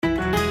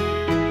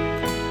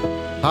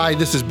Hi,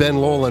 this is Ben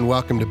Lowell, and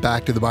welcome to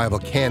Back to the Bible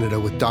Canada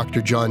with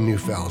Dr. John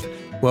Neufeld.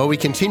 Well, we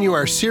continue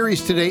our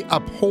series today,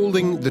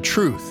 Upholding the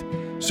Truth.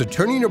 So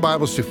turning your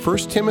Bibles to 1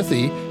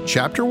 Timothy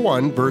chapter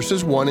 1,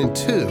 verses 1 and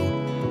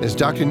 2, as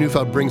Dr.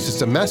 Neufeld brings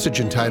us a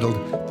message entitled,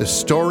 The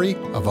Story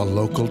of a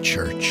Local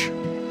Church.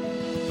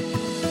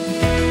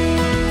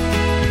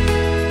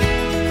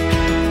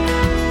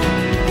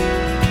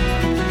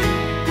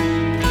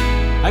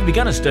 I've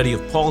begun a study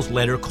of Paul's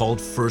letter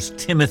called 1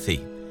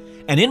 Timothy.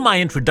 And in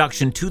my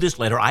introduction to this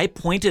letter, I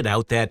pointed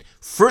out that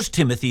 1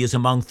 Timothy is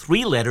among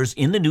three letters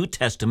in the New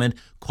Testament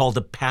called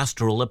the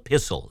pastoral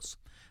epistles.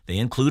 They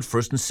include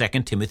 1 and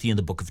 2 Timothy and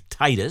the book of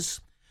Titus.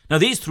 Now,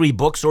 these three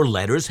books or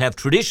letters have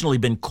traditionally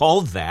been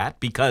called that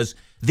because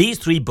these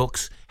three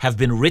books have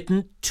been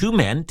written to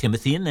men,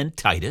 Timothy and then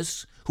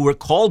Titus, who were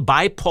called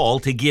by Paul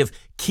to give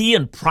key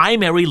and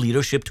primary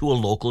leadership to a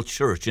local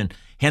church. And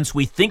hence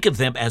we think of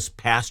them as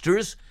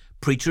pastors,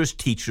 preachers,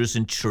 teachers,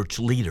 and church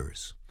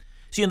leaders.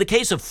 See, in the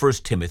case of 1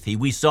 Timothy,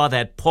 we saw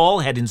that Paul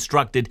had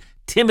instructed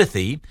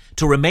Timothy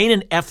to remain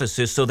in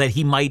Ephesus so that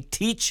he might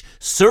teach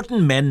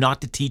certain men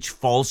not to teach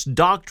false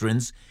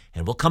doctrines,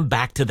 and we'll come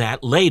back to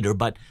that later,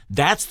 but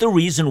that's the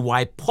reason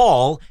why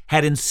Paul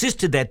had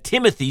insisted that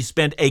Timothy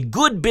spend a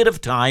good bit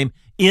of time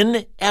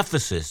in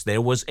Ephesus.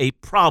 There was a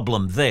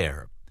problem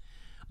there.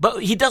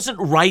 But he doesn't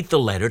write the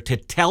letter to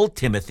tell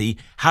Timothy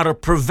how to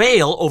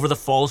prevail over the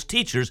false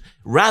teachers.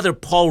 Rather,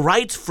 Paul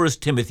writes 1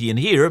 Timothy in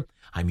here,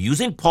 I'm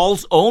using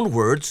Paul's own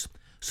words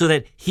so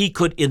that he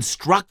could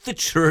instruct the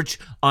church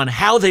on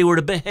how they were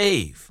to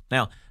behave.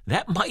 Now,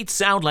 that might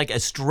sound like a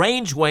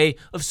strange way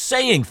of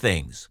saying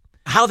things,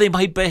 how they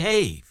might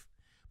behave.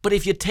 But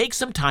if you take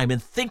some time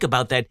and think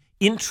about that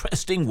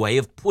interesting way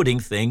of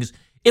putting things,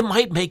 it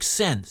might make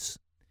sense.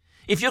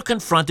 If you're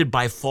confronted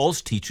by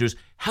false teachers,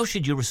 how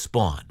should you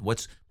respond?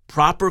 What's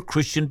proper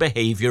Christian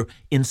behavior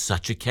in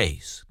such a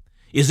case?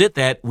 Is it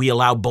that we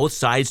allow both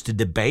sides to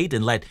debate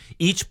and let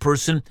each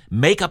person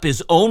make up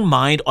his own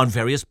mind on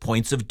various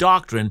points of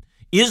doctrine?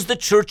 Is the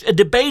church a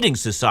debating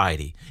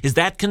society? Is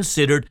that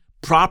considered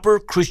proper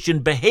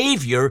Christian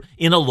behavior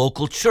in a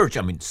local church?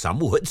 I mean, some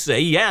would say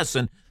yes,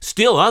 and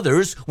still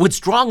others would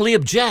strongly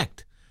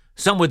object.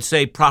 Some would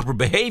say proper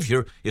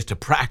behavior is to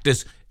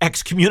practice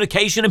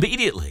excommunication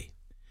immediately.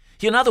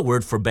 Another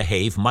word for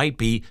behave might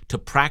be to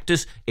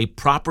practice a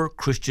proper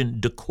Christian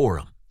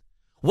decorum.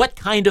 What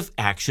kind of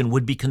action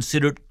would be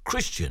considered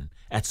Christian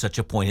at such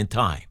a point in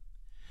time?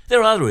 There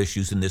are other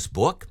issues in this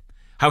book.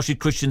 How should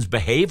Christians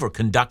behave or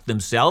conduct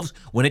themselves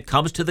when it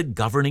comes to the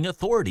governing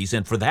authorities,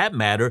 and for that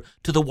matter,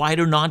 to the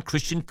wider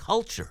non-Christian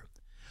culture?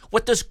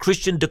 What does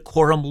Christian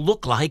decorum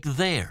look like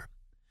there?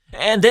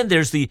 And then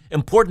there's the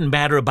important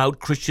matter about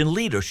Christian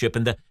leadership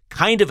and the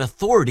kind of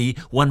authority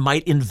one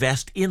might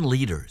invest in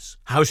leaders.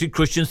 How should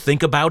Christians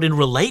think about and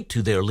relate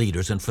to their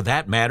leaders, and for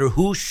that matter,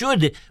 who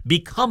should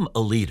become a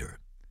leader?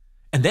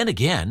 And then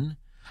again,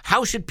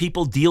 how should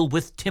people deal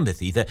with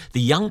Timothy, the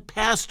young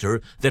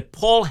pastor that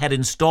Paul had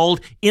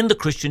installed in the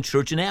Christian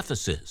church in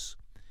Ephesus?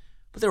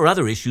 But there are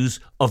other issues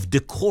of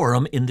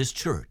decorum in this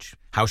church.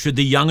 How should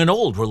the young and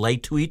old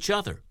relate to each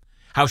other?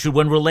 How should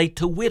one relate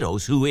to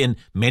widows who in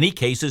many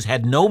cases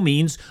had no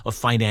means of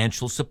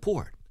financial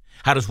support?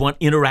 How does one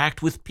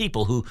interact with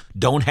people who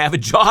don't have a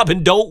job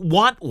and don't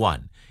want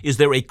one? Is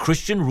there a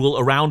Christian rule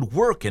around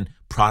work and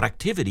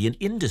productivity and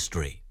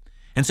industry?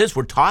 And since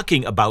we're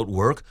talking about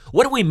work,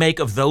 what do we make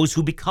of those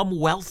who become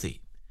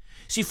wealthy?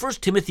 See, 1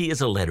 Timothy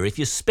is a letter. If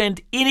you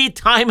spend any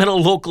time in a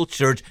local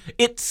church,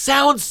 it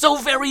sounds so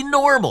very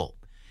normal.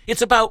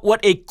 It's about what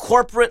a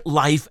corporate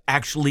life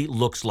actually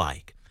looks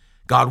like.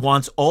 God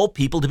wants all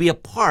people to be a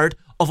part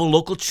of a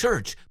local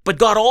church, but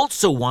God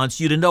also wants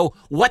you to know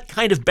what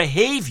kind of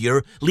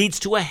behavior leads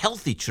to a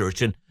healthy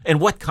church and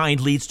what kind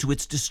leads to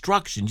its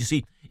destruction. You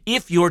see,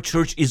 if your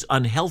church is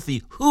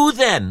unhealthy, who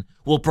then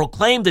will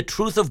proclaim the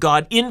truth of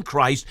God in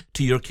Christ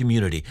to your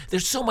community?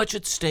 There's so much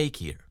at stake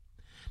here.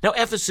 Now,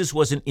 Ephesus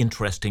was an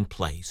interesting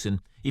place, and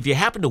if you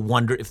happen to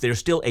wonder if there's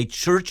still a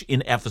church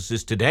in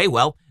Ephesus today,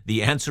 well,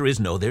 the answer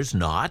is no, there's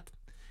not.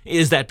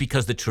 Is that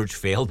because the church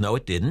failed? No,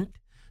 it didn't.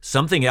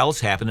 Something else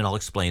happened, and I'll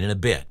explain in a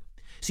bit.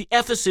 See,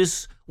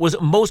 Ephesus was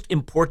the most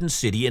important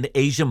city in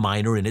Asia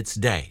Minor in its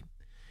day.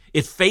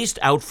 It faced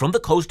out from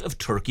the coast of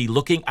Turkey,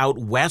 looking out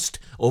west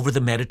over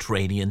the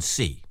Mediterranean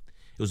Sea.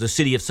 It was a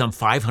city of some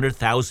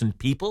 500,000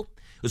 people.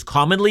 It was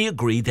commonly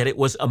agreed that it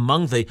was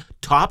among the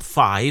top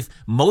 5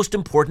 most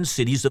important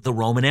cities of the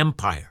Roman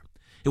Empire.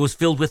 It was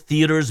filled with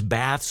theaters,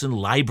 baths, and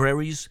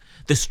libraries.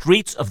 The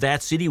streets of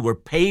that city were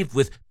paved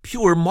with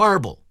pure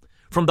marble.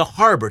 From the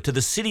harbor to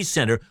the city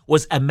center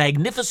was a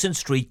magnificent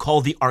street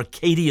called the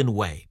Arcadian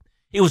Way.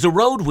 It was a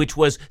road which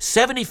was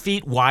 70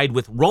 feet wide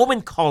with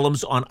Roman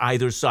columns on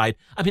either side.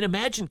 I mean,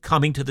 imagine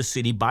coming to the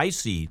city by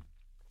sea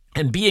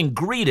and being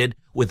greeted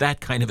with that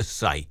kind of a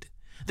sight.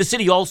 The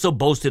city also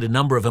boasted a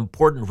number of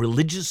important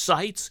religious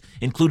sites,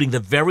 including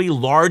the very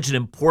large and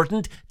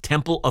important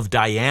Temple of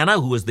Diana,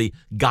 who was the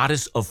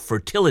goddess of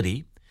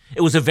fertility.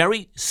 It was a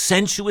very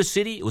sensuous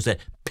city. It was a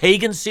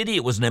pagan city.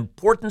 It was an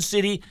important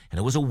city, and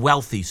it was a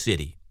wealthy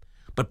city.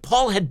 But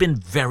Paul had been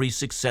very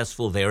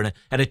successful there,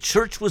 and a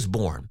church was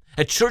born,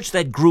 a church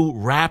that grew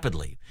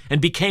rapidly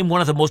and became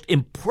one of the most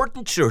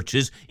important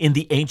churches in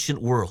the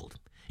ancient world.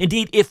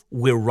 Indeed, if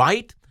we're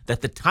right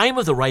that the time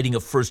of the writing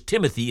of 1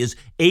 Timothy is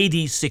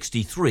AD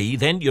 63,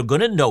 then you're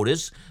going to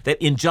notice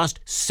that in just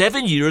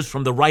 7 years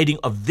from the writing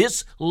of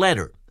this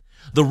letter,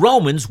 the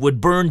Romans would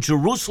burn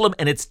Jerusalem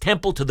and its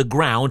temple to the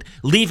ground,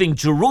 leaving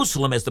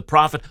Jerusalem, as the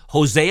prophet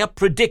Hosea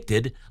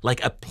predicted,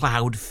 like a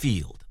plowed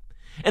field.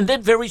 And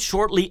then very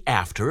shortly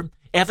after,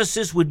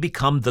 Ephesus would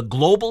become the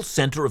global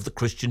center of the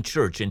Christian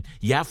church. And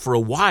for a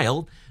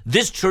while,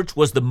 this church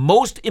was the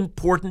most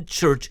important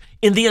church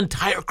in the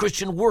entire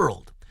Christian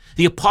world.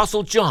 The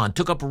Apostle John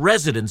took up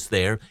residence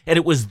there, and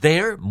it was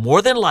there,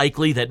 more than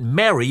likely, that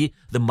Mary,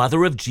 the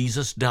mother of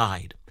Jesus,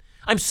 died.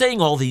 I'm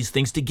saying all these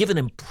things to give an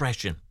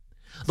impression.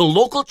 The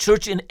local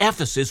church in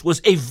Ephesus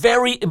was a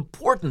very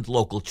important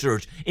local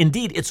church.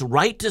 Indeed, it's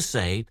right to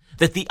say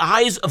that the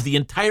eyes of the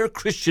entire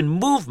Christian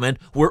movement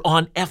were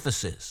on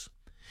Ephesus.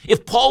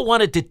 If Paul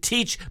wanted to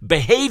teach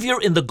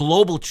behavior in the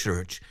global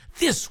church,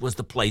 this was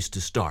the place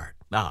to start.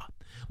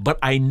 But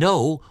I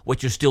know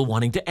what you're still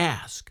wanting to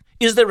ask.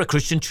 Is there a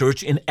Christian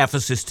church in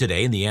Ephesus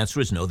today? And the answer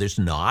is no, there's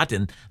not.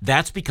 And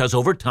that's because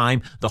over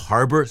time, the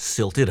harbor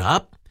silted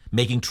up,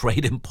 making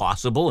trade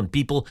impossible, and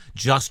people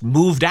just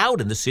moved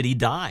out and the city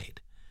died.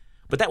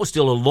 But that was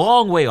still a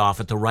long way off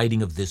at the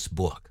writing of this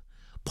book.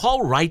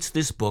 Paul writes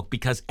this book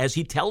because, as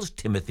he tells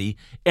Timothy,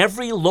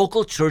 every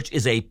local church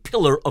is a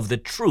pillar of the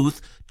truth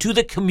to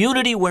the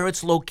community where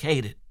it's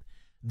located.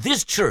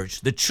 This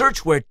church, the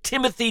church where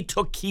Timothy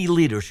took key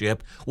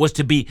leadership, was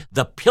to be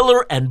the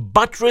pillar and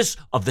buttress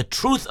of the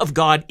truth of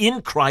God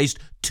in Christ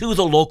to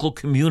the local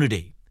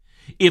community.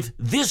 If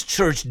this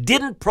church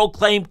didn't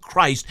proclaim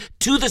Christ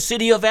to the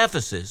city of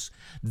Ephesus,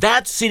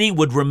 that city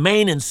would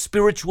remain in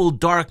spiritual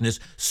darkness.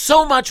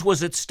 So much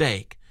was at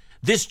stake.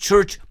 This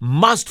church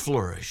must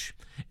flourish.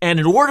 And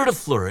in order to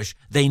flourish,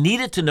 they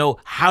needed to know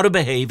how to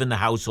behave in the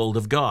household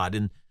of God.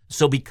 And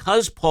so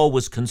because Paul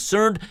was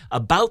concerned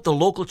about the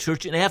local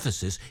church in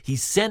Ephesus, he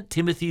sent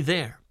Timothy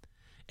there.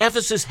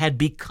 Ephesus had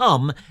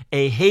become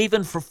a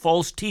haven for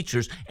false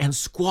teachers and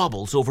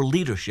squabbles over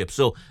leadership.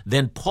 So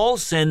then Paul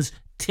sends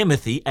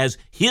Timothy as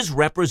his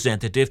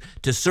representative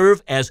to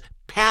serve as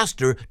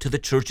pastor to the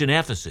church in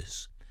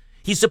Ephesus.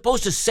 He's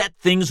supposed to set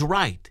things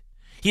right.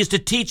 He is to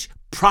teach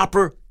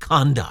proper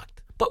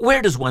conduct. But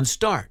where does one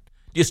start?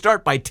 Do you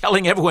start by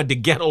telling everyone to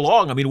get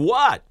along?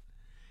 What?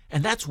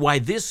 And that's why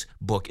this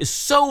book is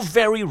so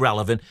very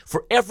relevant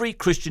for every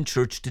Christian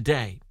church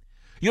today.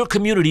 Your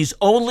community's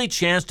only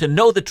chance to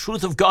know the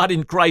truth of God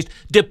in Christ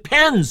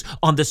depends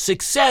on the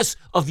success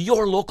of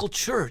your local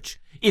church.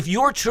 If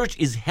your church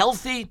is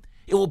healthy,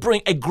 it will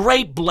bring a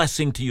great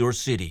blessing to your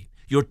city,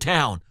 your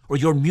town, or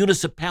your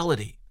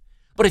municipality.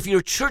 But if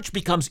your church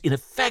becomes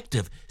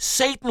ineffective,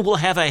 Satan will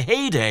have a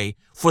heyday,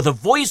 for the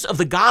voice of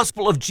the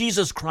gospel of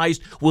Jesus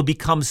Christ will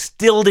become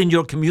stilled in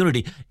your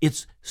community.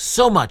 It's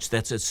so much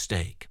that's at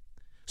stake.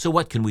 So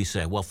what can we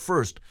say? Well,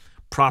 first,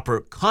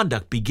 proper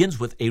conduct begins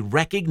with a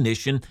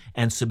recognition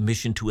and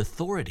submission to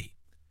authority.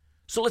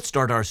 So let's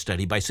start our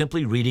study by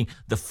simply reading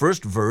the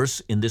first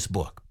verse in this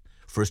book.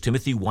 1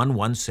 Timothy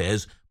 1:1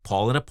 says,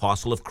 Paul, an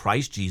apostle of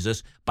Christ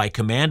Jesus, by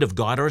command of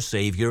God our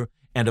Savior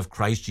and of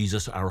Christ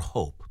Jesus our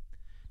hope.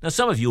 Now,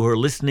 some of you who are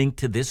listening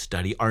to this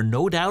study are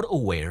no doubt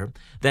aware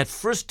that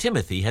 1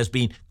 Timothy has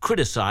been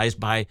criticized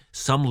by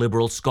some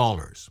liberal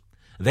scholars.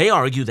 They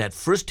argue that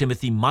 1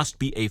 Timothy must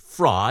be a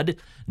fraud,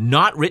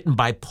 not written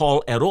by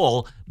Paul at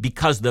all,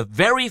 because the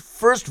very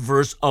first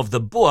verse of the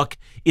book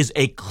is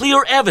a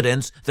clear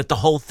evidence that the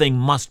whole thing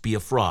must be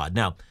a fraud.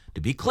 Now, to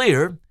be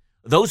clear,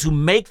 those who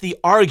make the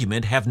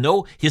argument have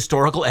no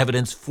historical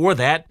evidence for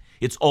that.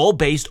 It's all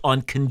based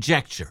on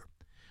conjecture.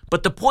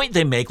 But the point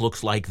they make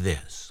looks like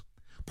this.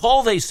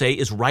 Paul, they say,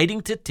 is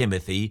writing to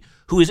Timothy,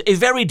 who is a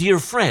very dear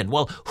friend.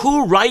 Well,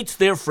 who writes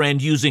their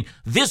friend using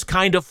this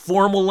kind of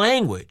formal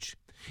language?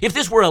 If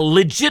this were a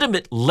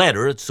legitimate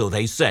letter, so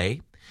they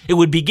say, it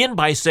would begin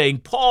by saying,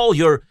 Paul,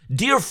 your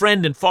dear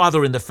friend and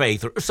father in the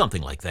faith, or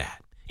something like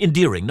that.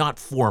 Endearing, not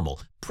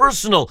formal.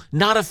 Personal,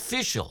 not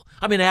official.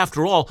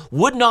 After all,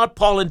 would not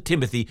Paul and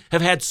Timothy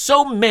have had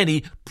so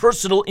many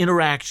personal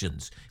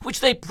interactions,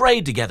 which they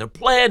prayed together,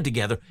 planned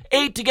together,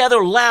 ate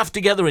together, laughed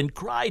together, and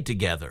cried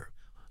together?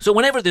 So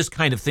whenever this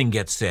kind of thing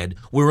gets said,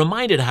 we're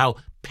reminded how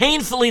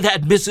painfully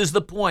that misses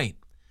the point.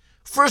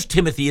 1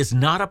 Timothy is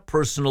not a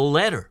personal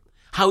letter.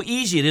 How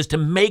easy it is to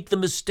make the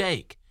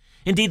mistake.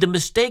 Indeed, the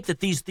mistake that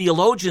these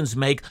theologians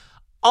make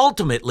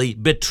ultimately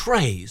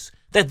betrays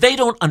that they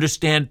don't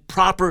understand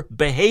proper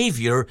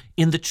behavior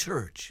in the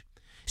church.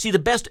 See, the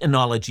best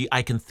analogy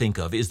I can think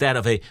of is that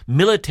of a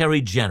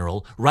military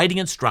general writing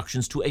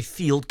instructions to a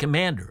field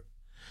commander.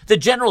 The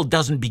general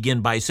doesn't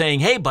begin by saying,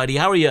 hey, buddy,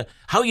 how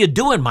are you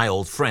doing, my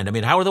old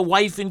friend? How are the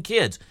wife and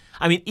kids?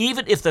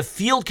 Even if the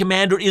field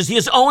commander is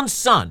his own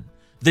son,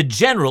 the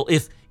general,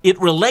 if it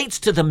relates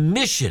to the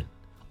mission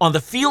on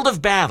the field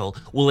of battle,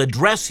 will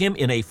address him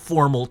in a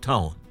formal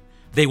tone.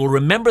 They will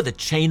remember the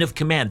chain of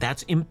command.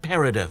 That's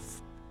imperative.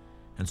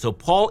 And so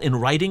Paul, in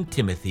writing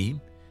Timothy,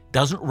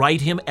 doesn't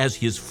write him as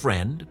his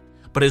friend,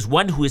 but as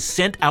one who is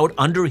sent out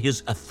under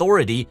his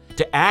authority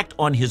to act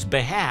on his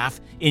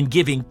behalf in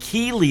giving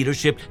key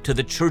leadership to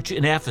the church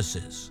in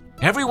Ephesus.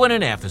 Everyone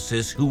in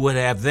Ephesus who would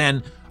have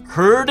then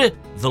heard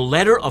the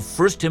letter of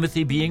 1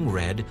 Timothy being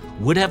read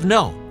would have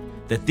known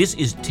that this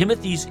is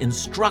Timothy's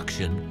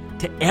instruction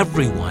to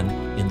everyone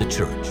in the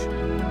church.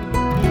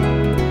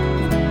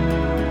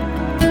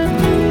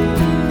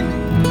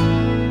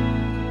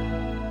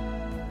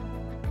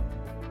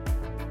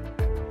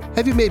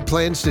 Have you made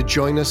plans to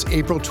join us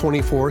April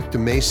 24th to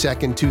May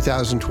 2nd,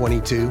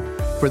 2022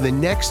 for the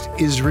next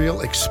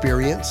Israel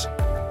experience?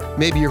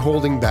 Maybe you're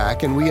holding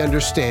back, and we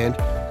understand,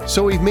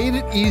 so we've made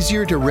it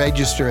easier to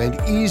register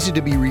and easy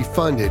to be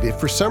refunded if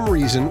for some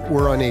reason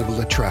we're unable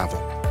to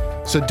travel.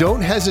 So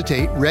don't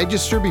hesitate,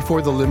 register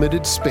before the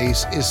limited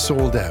space is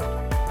sold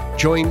out.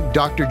 Join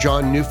Dr.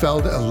 John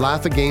Neufeld,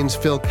 Laugh Again's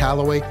Phil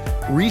Callaway,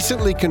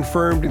 recently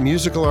confirmed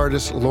musical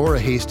artist Laura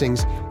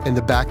Hastings, and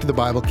the Back to the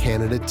Bible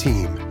Canada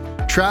team.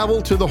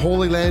 Travel to the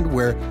Holy Land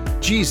where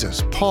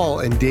Jesus, Paul,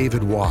 and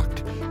David walked.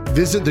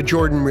 Visit the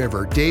Jordan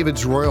River,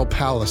 David's royal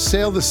palace,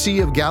 sail the Sea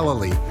of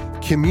Galilee,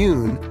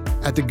 commune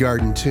at the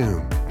Garden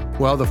Tomb.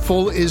 Well, the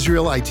full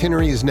Israel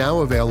itinerary is now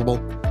available,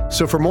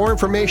 so for more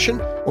information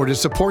or to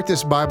support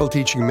this Bible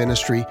teaching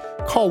ministry,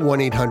 call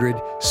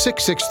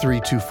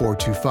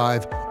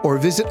 1-800-663-2425 or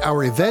visit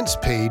our events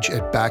page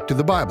at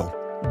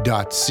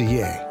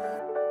backtothebible.ca.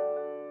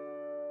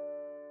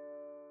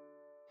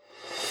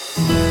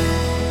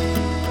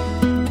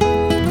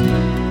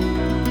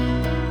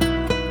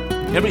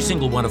 Every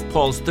single one of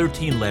Paul's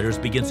 13 letters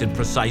begins in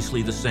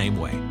precisely the same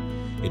way.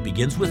 It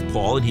begins with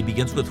Paul, and he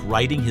begins with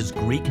writing his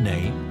Greek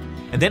name,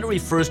 and then it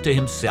refers to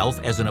himself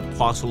as an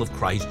apostle of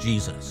Christ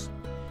Jesus.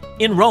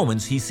 In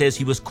Romans, he says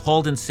he was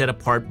called and set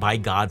apart by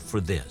God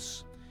for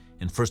this.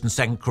 In 1 and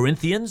 2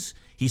 Corinthians,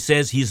 he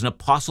says he's an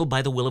apostle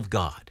by the will of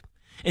God.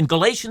 In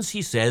Galatians,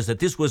 he says that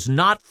this was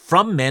not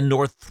from men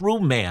nor through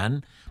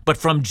man, but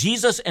from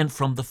Jesus and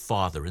from the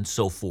Father, and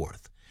so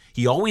forth.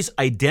 He always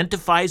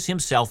identifies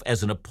himself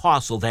as an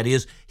apostle, that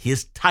is,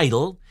 his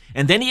title,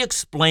 and then he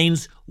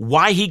explains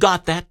why he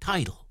got that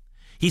title.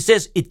 He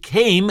says it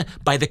came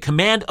by the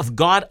command of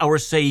God our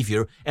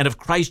Savior and of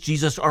Christ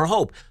Jesus our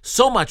hope.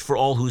 So much for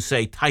all who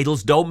say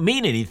titles don't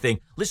mean anything.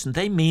 Listen,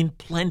 they mean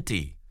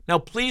plenty. Now,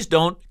 please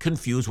don't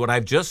confuse what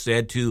I've just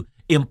said to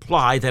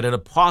imply that an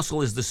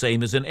apostle is the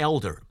same as an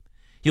elder.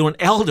 You know, an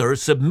elder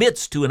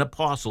submits to an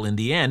apostle. In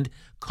the end,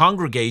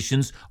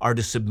 congregations are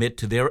to submit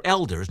to their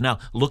elders. Now,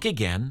 look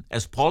again.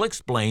 As Paul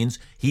explains,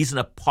 he's an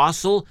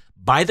apostle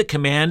by the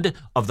command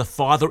of the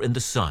Father and the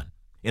Son.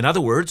 In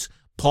other words,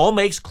 Paul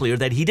makes clear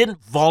that he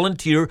didn't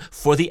volunteer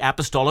for the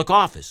apostolic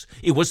office.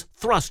 It was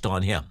thrust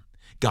on him.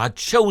 God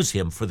chose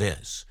him for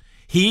this.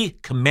 He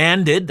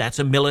commanded, that's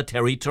a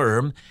military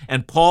term,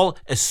 and Paul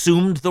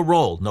assumed the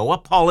role. No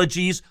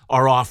apologies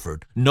are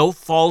offered. No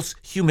false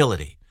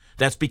humility.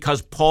 That's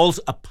because Paul's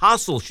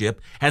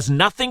apostleship has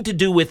nothing to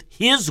do with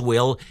his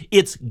will,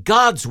 it's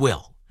God's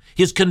will.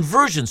 His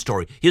conversion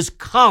story, his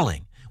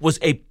calling, was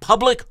a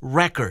public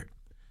record.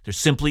 They're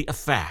simply a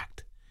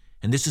fact.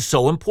 And this is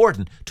so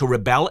important. To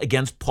rebel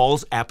against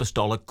Paul's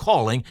apostolic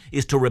calling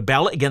is to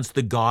rebel against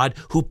the God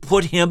who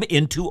put him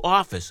into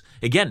office.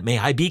 Again, may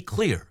I be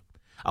clear?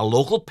 A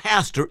local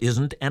pastor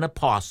isn't an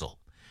apostle.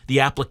 The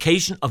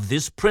application of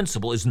this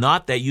principle is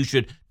not that you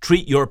should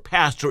treat your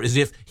pastor as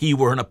if he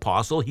were an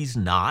apostle. He's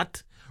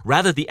not.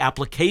 Rather, the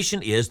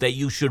application is that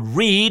you should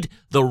read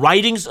the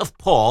writings of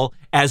Paul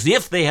as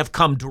if they have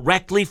come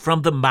directly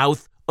from the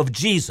mouth of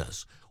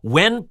Jesus.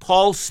 When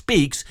Paul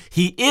speaks,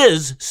 he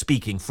is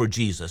speaking for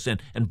Jesus.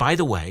 And by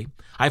the way,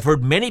 I've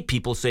heard many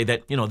people say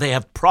that, they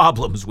have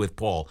problems with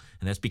Paul,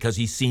 and that's because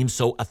he seems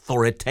so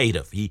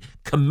authoritative. He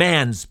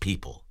commands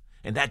people,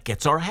 and that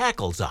gets our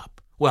hackles up.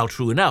 Well,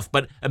 true enough,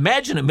 but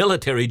imagine a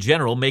military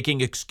general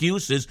making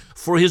excuses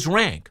for his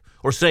rank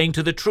or saying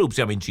to the troops,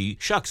 gee,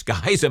 shucks,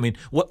 guys,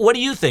 what do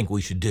you think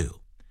we should do?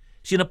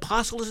 See, an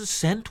apostle is a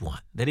sent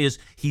one. That is,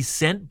 he's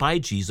sent by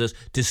Jesus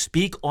to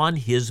speak on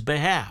his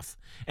behalf.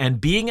 And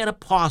being an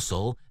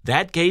apostle,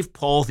 that gave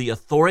Paul the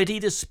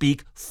authority to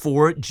speak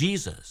for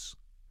Jesus.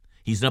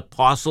 He's an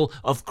apostle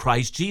of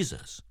Christ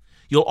Jesus.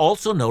 You'll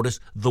also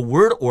notice the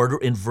word order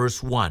in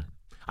verse 1.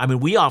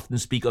 We often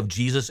speak of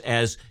Jesus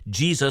as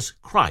Jesus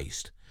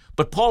Christ,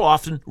 but Paul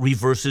often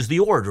reverses the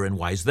order, and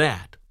why is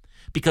that?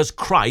 Because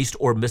Christ,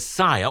 or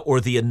Messiah,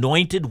 or the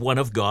anointed one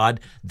of God,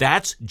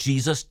 that's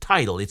Jesus'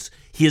 title. It's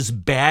his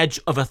badge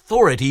of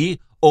authority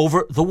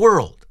over the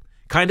world.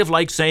 Kind of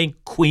like saying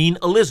Queen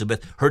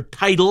Elizabeth. Her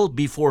title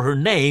before her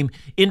name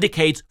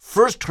indicates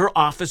first her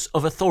office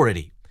of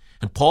authority.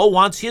 And Paul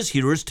wants his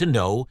hearers to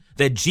know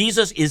that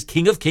Jesus is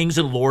King of Kings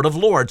and Lord of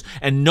Lords,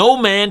 and no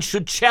man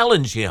should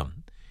challenge him.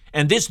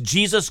 And this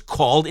Jesus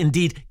called,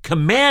 indeed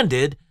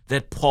commanded,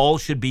 that Paul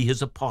should be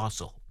his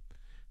apostle.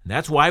 And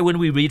that's why when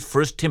we read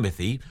 1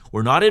 Timothy,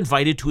 we're not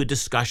invited to a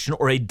discussion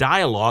or a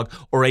dialogue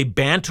or a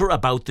banter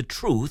about the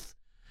truth.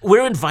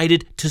 We're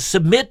invited to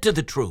submit to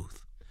the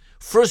truth.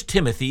 1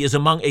 Timothy is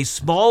among a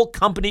small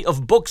company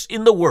of books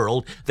in the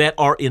world that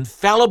are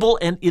infallible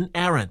and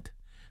inerrant.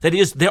 That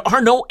is, there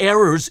are no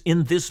errors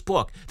in this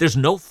book. There's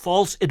no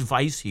false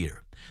advice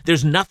here.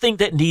 There's nothing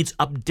that needs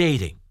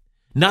updating.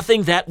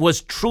 Nothing that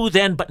was true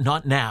then but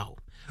not now.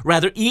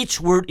 Rather, each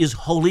word is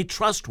wholly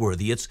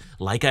trustworthy. It's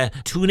like a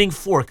tuning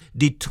fork,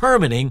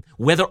 determining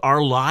whether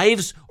our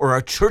lives or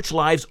our church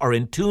lives are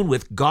in tune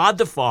with God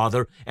the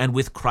Father and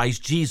with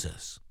Christ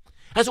Jesus.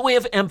 As a way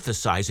of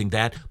emphasizing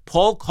that,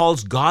 Paul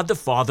calls God the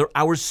Father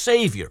our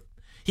Savior.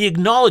 He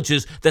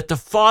acknowledges that the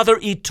Father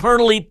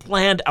eternally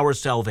planned our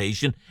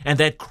salvation and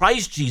that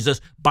Christ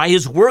Jesus, by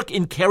his work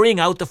in carrying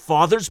out the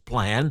Father's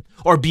plan,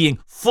 or being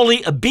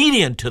fully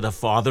obedient to the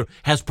Father,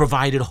 has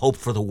provided hope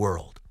for the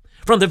world.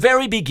 From the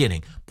very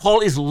beginning,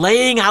 Paul is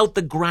laying out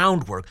the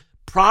groundwork.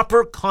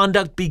 Proper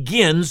conduct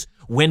begins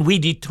when we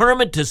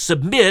determine to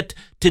submit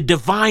to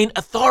divine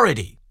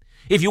authority.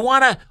 If you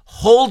want to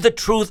hold the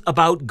truth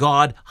about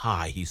God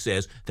high, he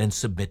says, then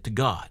submit to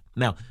God.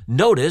 Now,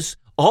 notice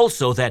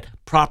also that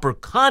proper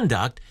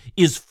conduct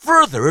is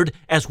furthered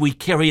as we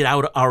carry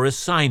out our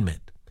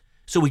assignment.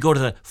 So we go to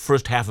the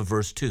first half of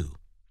verse 2.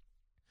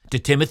 To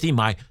Timothy,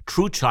 my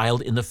true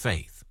child in the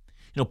faith.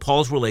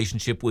 Paul's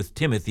relationship with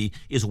Timothy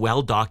is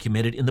well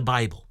documented in the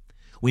Bible.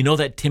 We know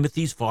that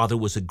Timothy's father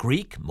was a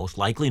Greek, most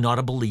likely not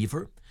a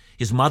believer.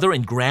 His mother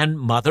and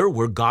grandmother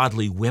were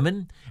godly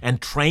women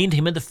and trained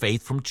him in the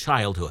faith from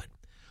childhood.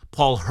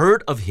 Paul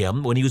heard of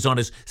him when he was on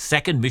his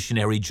second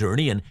missionary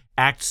journey, and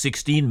Acts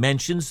 16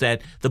 mentions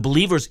that the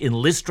believers in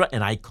Lystra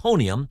and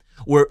Iconium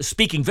were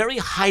speaking very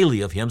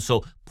highly of him,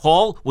 so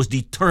Paul was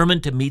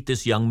determined to meet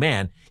this young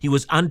man. He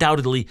was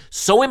undoubtedly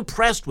so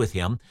impressed with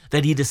him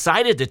that he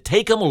decided to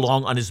take him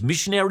along on his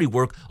missionary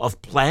work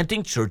of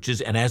planting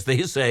churches, and as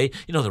they say,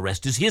 the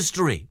rest is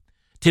history.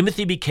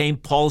 Timothy became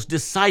Paul's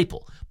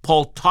disciple.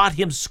 Paul taught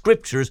him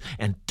scriptures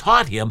and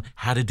taught him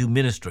how to do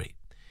ministry.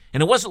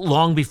 And it wasn't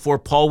long before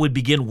Paul would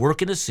begin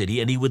work in a city,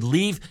 and he would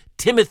leave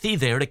Timothy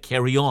there to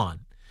carry on.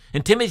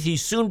 And Timothy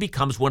soon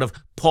becomes one of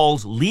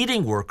Paul's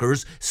leading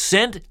workers,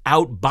 sent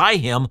out by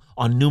him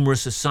on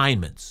numerous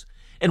assignments.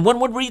 And when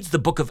one reads the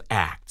book of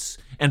Acts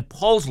and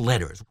Paul's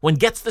letters, one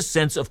gets the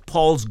sense of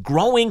Paul's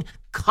growing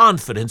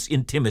confidence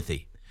in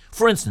Timothy.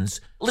 For instance,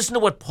 listen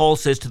to what Paul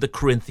says to the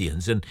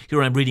Corinthians, and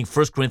here I'm reading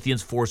 1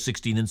 Corinthians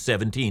 4:16 and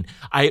 17.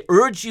 I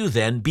urge you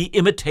then, be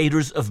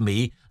imitators of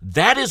me.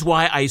 That is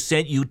why I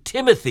sent you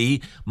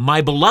Timothy,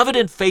 my beloved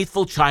and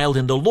faithful child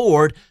in the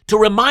Lord, to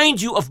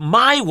remind you of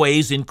my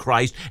ways in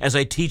Christ as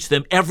I teach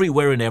them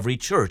everywhere in every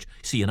church.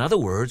 See, in other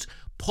words,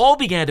 Paul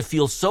began to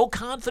feel so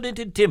confident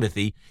in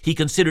Timothy, he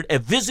considered a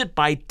visit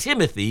by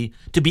Timothy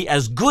to be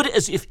as good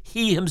as if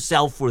he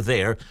himself were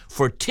there,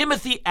 for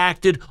Timothy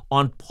acted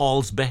on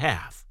Paul's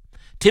behalf.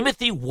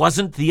 Timothy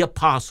wasn't the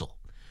apostle,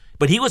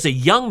 but he was a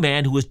young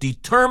man who was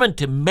determined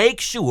to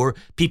make sure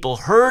people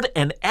heard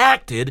and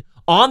acted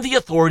on the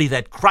authority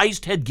that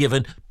Christ had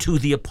given to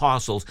the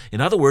apostles.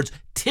 In other words,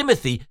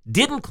 Timothy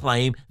didn't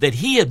claim that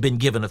he had been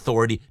given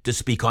authority to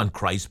speak on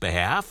Christ's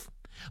behalf,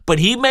 but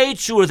he made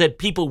sure that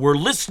people were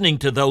listening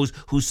to those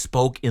who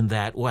spoke in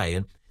that way.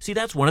 And see,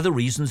 that's one of the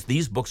reasons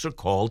these books are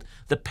called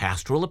the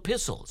pastoral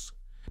epistles.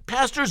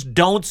 Pastors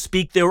don't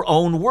speak their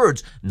own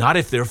words, not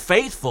if they're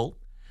faithful.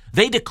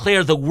 They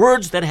declare the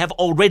words that have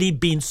already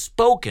been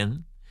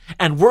spoken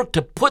and work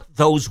to put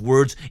those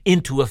words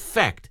into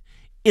effect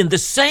in the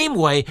same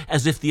way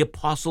as if the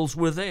apostles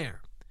were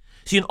there.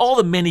 See, in all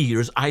the many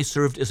years I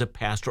served as a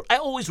pastor, I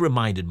always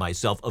reminded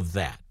myself of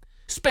that,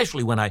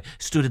 especially when I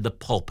stood in the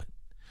pulpit.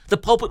 The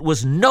pulpit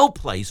was no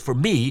place for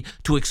me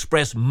to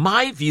express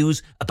my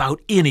views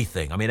about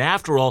anything.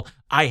 After all,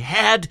 I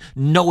had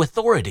no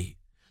authority.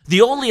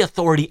 The only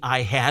authority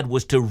I had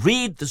was to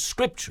read the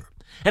scripture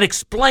and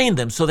explain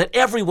them so that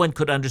everyone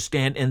could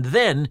understand, and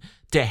then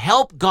to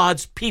help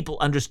God's people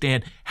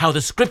understand how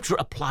the scripture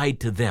applied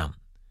to them.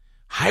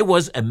 I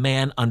was a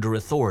man under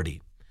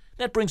authority.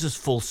 That brings us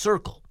full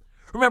circle.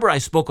 Remember, I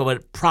spoke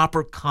about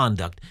proper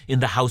conduct in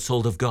the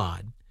household of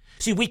God.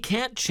 See, we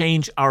can't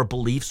change our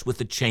beliefs with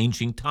the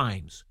changing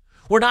times.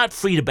 We're not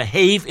free to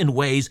behave in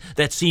ways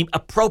that seem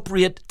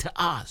appropriate to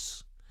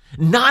us.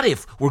 Not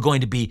if we're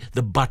going to be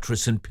the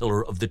buttress and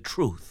pillar of the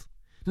truth.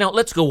 Now,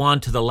 let's go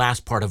on to the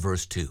last part of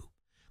verse 2.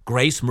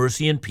 Grace,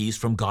 mercy, and peace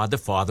from God the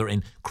Father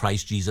and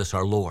Christ Jesus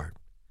our Lord.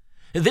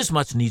 This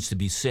much needs to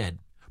be said.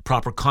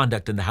 Proper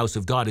conduct in the house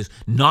of God is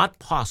not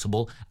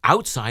possible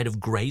outside of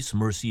grace,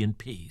 mercy, and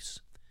peace.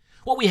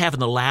 What we have in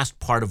the last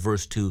part of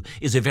verse 2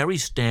 is a very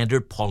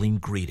standard Pauline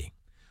greeting.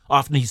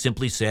 Often he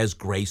simply says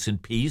grace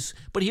and peace,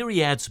 but here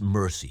he adds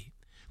mercy.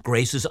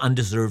 Grace is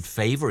undeserved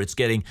favor. It's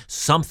getting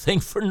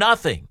something for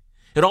nothing.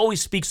 It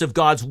always speaks of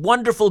God's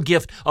wonderful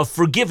gift of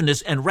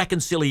forgiveness and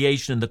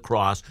reconciliation in the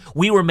cross.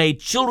 We were made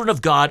children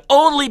of God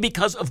only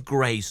because of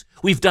grace.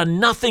 We've done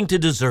nothing to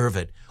deserve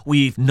it.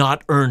 We've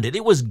not earned it.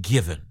 It was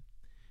given.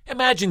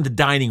 Imagine the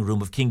dining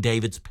room of King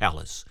David's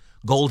palace.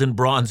 Gold and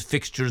bronze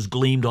fixtures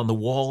gleamed on the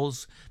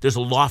walls. There's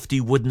a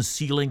lofty wooden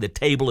ceiling. The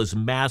table is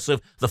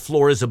massive. The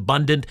floor is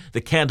abundant.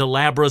 The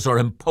candelabras are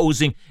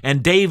imposing.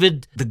 And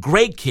David, the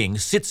great king,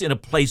 sits in a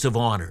place of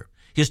honor.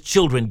 His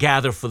children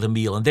gather for the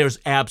meal, and there's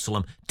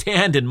Absalom,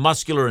 tanned and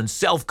muscular and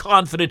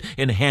self-confident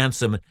and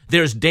handsome.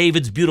 There's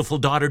David's beautiful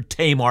daughter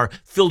Tamar,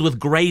 filled with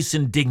grace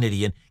and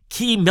dignity, and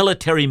key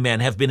military men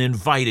have been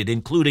invited,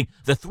 including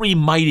the three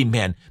mighty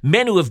men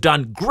who have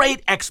done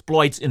great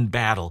exploits in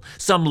battle.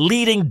 Some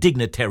leading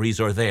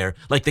dignitaries are there,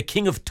 like the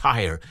king of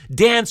Tyre.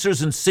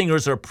 Dancers and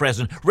singers are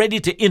present,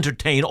 ready to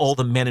entertain all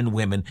the men and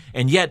women,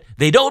 and yet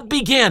they don't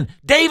begin.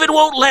 David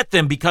won't let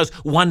them because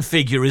one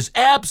figure is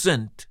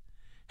absent.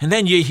 And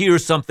then you hear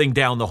something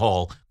down the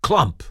hall.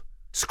 Clump,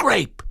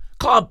 scrape,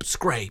 clump,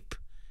 scrape.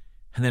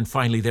 And then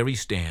finally there he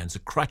stands, a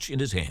crutch in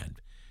his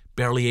hand,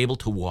 barely able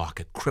to walk,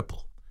 a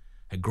cripple,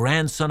 a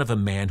grandson of a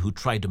man who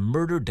tried to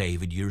murder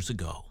David years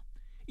ago.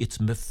 It's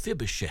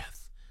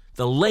Mephibosheth,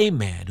 the lame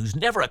man who's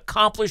never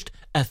accomplished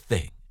a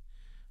thing.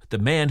 The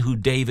man who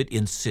David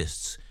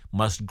insists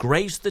must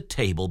grace the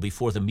table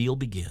before the meal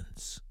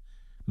begins.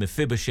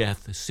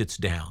 Mephibosheth sits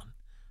down.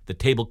 The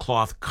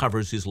tablecloth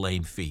covers his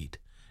lame feet.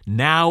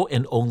 Now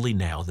and only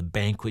now the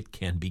banquet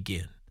can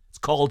begin. It's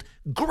called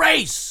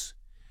grace.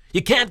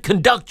 You can't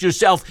conduct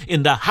yourself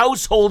in the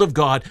household of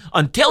God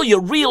until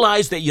you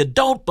realize that you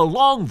don't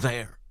belong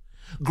there.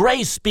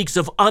 Grace speaks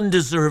of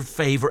undeserved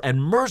favor,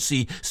 and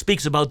mercy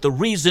speaks about the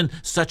reason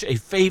such a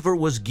favor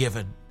was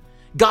given.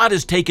 God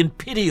has taken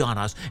pity on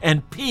us,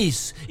 and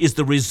peace is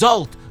the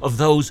result of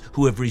those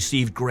who have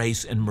received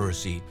grace and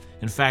mercy.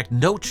 In fact,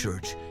 no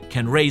church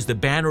can raise the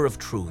banner of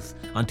truth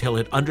until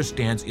it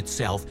understands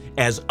itself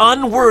as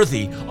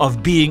unworthy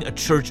of being a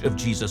church of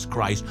Jesus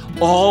Christ.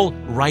 All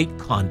right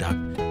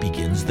conduct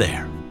begins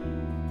there.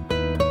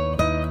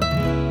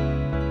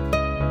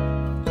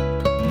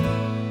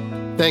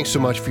 Thanks so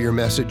much for your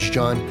message,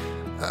 John.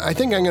 I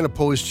think I'm going to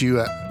pose to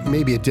you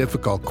maybe a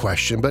difficult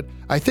question, but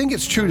I think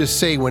it's true to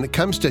say when it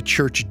comes to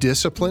church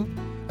discipline,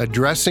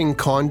 addressing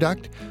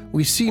conduct,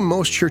 we see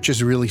most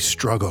churches really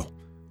struggle.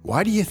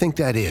 Why do you think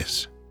that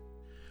is?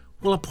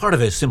 Well, a part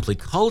of it is simply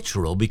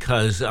cultural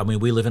because,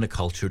 we live in a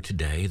culture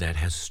today that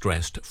has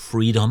stressed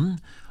freedom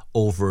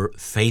over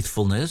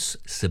faithfulness,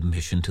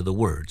 submission to the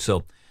Word.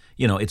 So,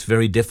 it's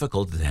very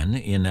difficult then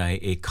in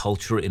a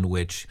culture in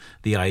which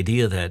the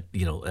idea that,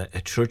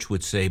 a church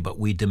would say, but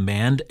we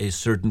demand a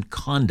certain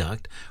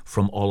conduct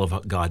from all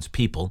of God's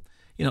people.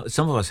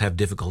 Some of us have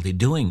difficulty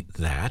doing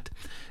that.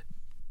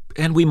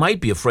 And we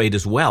might be afraid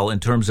as well in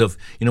terms of,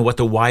 what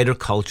the wider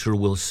culture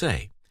will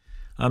say.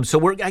 So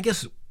we're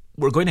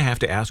going to have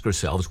to ask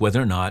ourselves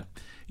whether or not,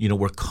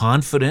 we're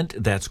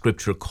confident that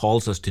Scripture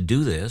calls us to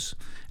do this,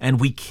 and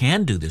we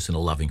can do this in a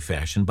loving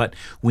fashion, but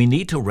we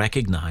need to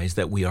recognize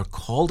that we are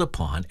called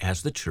upon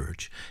as the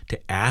church to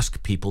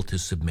ask people to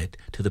submit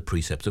to the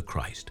precepts of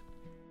Christ.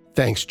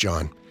 Thanks,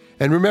 John.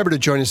 And remember to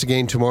join us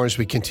again tomorrow as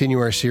we continue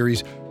our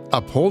series,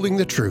 Upholding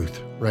the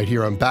Truth, right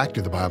here on Back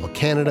to the Bible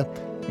Canada,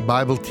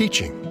 Bible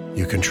teaching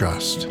you can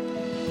trust.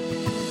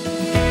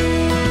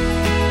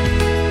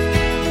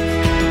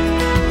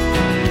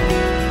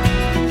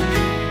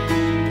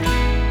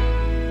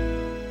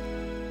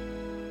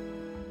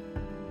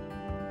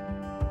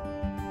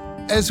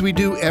 As we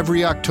do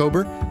every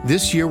October,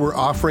 this year we're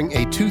offering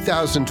a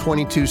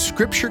 2022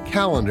 scripture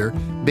calendar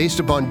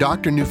based upon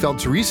Dr.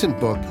 Neufeld's recent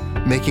book,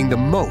 Making the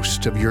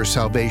Most of Your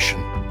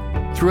Salvation.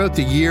 Throughout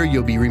the year,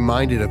 you'll be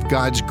reminded of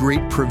God's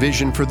great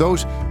provision for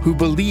those who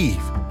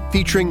believe,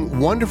 featuring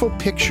wonderful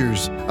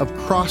pictures of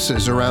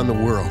crosses around the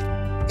world,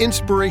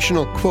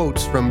 inspirational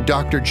quotes from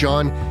Dr.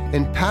 John,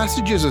 and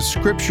passages of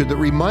Scripture that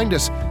remind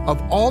us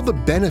of all the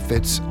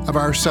benefits of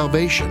our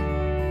salvation.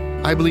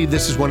 I believe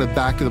this is one of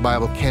Back to the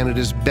Bible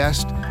Canada's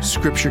best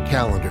scripture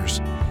calendars,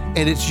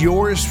 and it's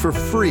yours for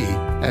free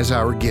as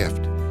our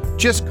gift.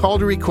 Just call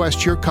to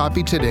request your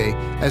copy today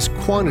as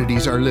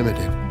quantities are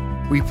limited.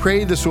 We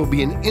pray this will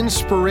be an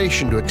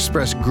inspiration to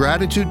express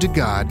gratitude to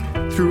God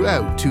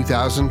throughout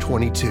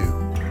 2022.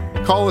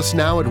 Call us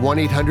now at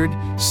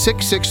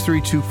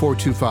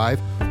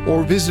 1-800-663-2425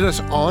 or visit us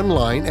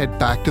online at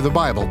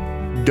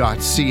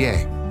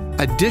backtothebible.ca.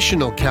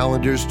 Additional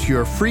calendars to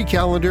your free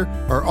calendar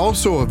are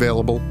also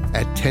available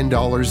at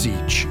 $10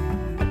 each.